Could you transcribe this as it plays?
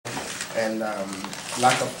and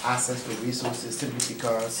lack of access to resources simply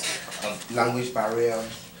because of language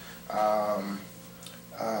barriers. Um,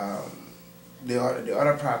 the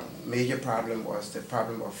other major problem was the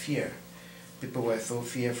problem of fear. People were so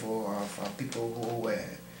fearful of people who were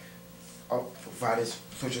providing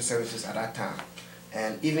social services at that time.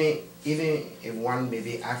 And even if one may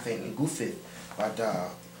be acting in good faith, but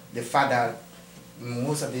the fact that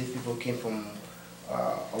most of these people came from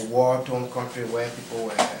a war-torn country where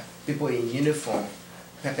people in uniform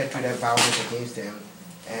perpetrated violence against them,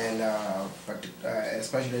 and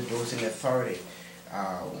especially those in authority,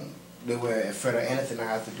 they were afraid of anything that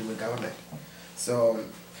had to do with government. So,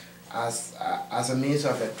 as a means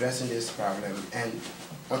of addressing this problem, and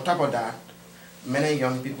on top of that, many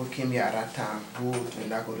young people came here at that time who did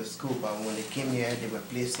not go to school, but when they came here, they were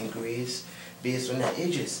placed in grades based on their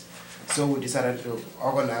ages. So we decided to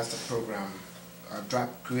organize the program,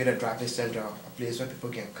 create a drop-in center, a place where people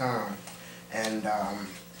can come and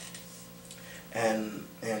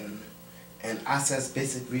access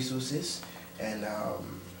basic resources and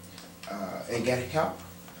get help.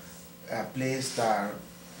 A place that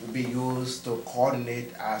will be used to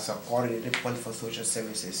coordinate as a coordinated point for social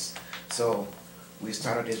services. So we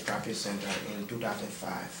started this drop-in center in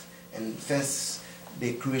 2005, and since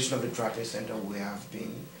the creation of the drop-in center,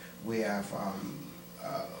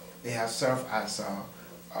 they have served as a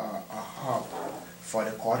hub for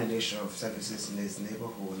the coordination of services in this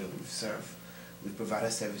neighborhood that we've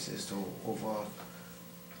provided services to over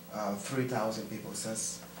 3,000 people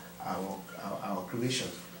since our creation.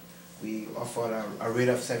 We offer a array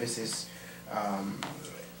of services,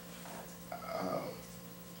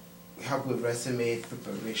 help with resume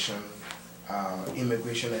preparation,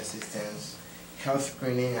 immigration assistance, health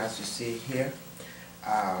screening, as you see here.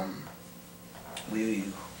 We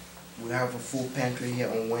have a food pantry here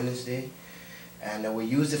on Wednesday, and we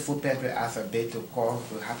use the food pantry as a bait to call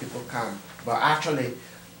to have people come. But actually,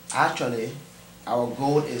 our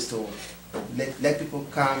goal is to let people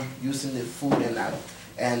come using the food and that.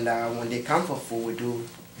 And when they come for food, we do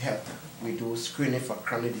health. We do screening for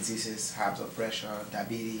chronic diseases, high blood pressure,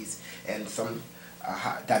 diabetes, and some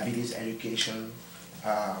diabetes education,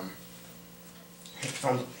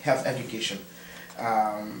 from health education.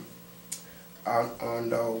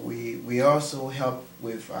 We also help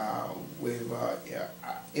with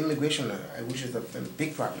immigration, which is a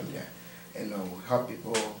big problem there. Help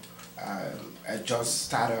people adjust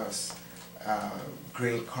status,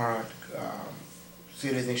 green card,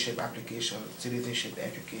 citizenship application, citizenship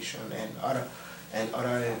education, and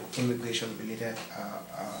other immigration related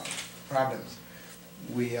problems.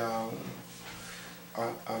 We on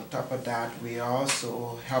top of that, we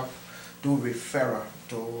also help do referral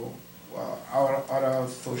to our other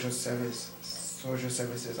social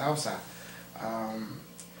services outside.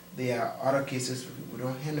 There are other cases we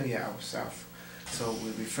don't handle here ourselves, so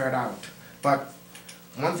we refer it out. But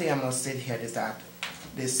one thing I must say here is that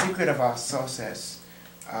the secret of our success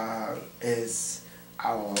is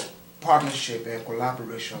our partnership and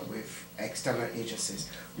collaboration with external agencies.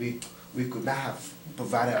 We could not have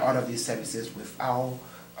provided all of these services without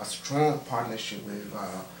a strong partnership with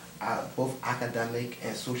both academic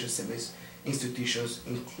and social service institutions,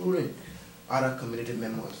 including other community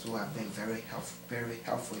members who have been very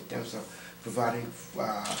helpful in terms of providing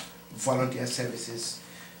volunteer services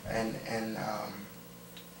and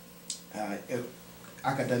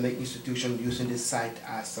academic institution using this site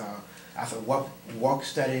as a work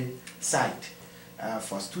study site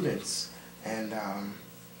for students, and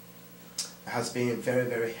has been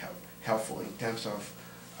very helpful in terms of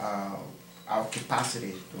our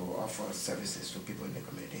capacity to offer services to people in the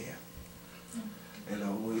community here.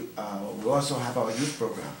 We also have our youth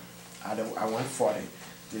program at 140.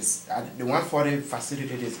 The 140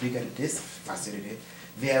 facility is bigger than this facility.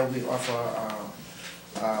 There we offer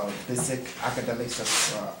basic academic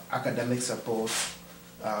support,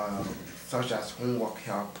 such as homework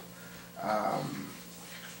help,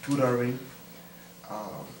 tutoring,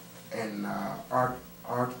 and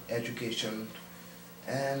art education,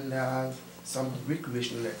 and some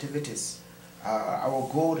recreational activities. Our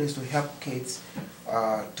goal is to help kids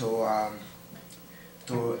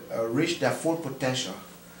to reach their full potential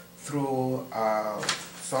through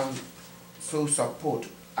support,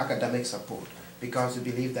 academic support, because we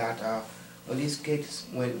believe that when these kids,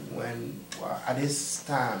 when at this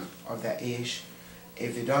time of their age,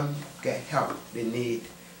 if they don't get help they need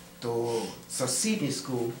to succeed in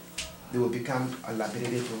school, they will become a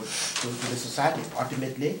liability to the society.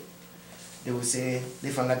 Ultimately, they will say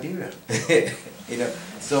they're from Liberia.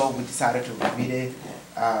 So we decided to really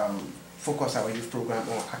focus our youth program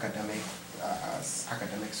on academic as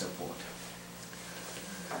academic support.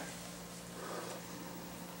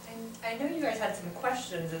 And I know you guys had some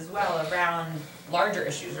questions as well around larger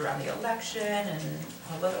issues around the election and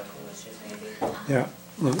political issues maybe. Yeah,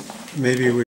 well, maybe we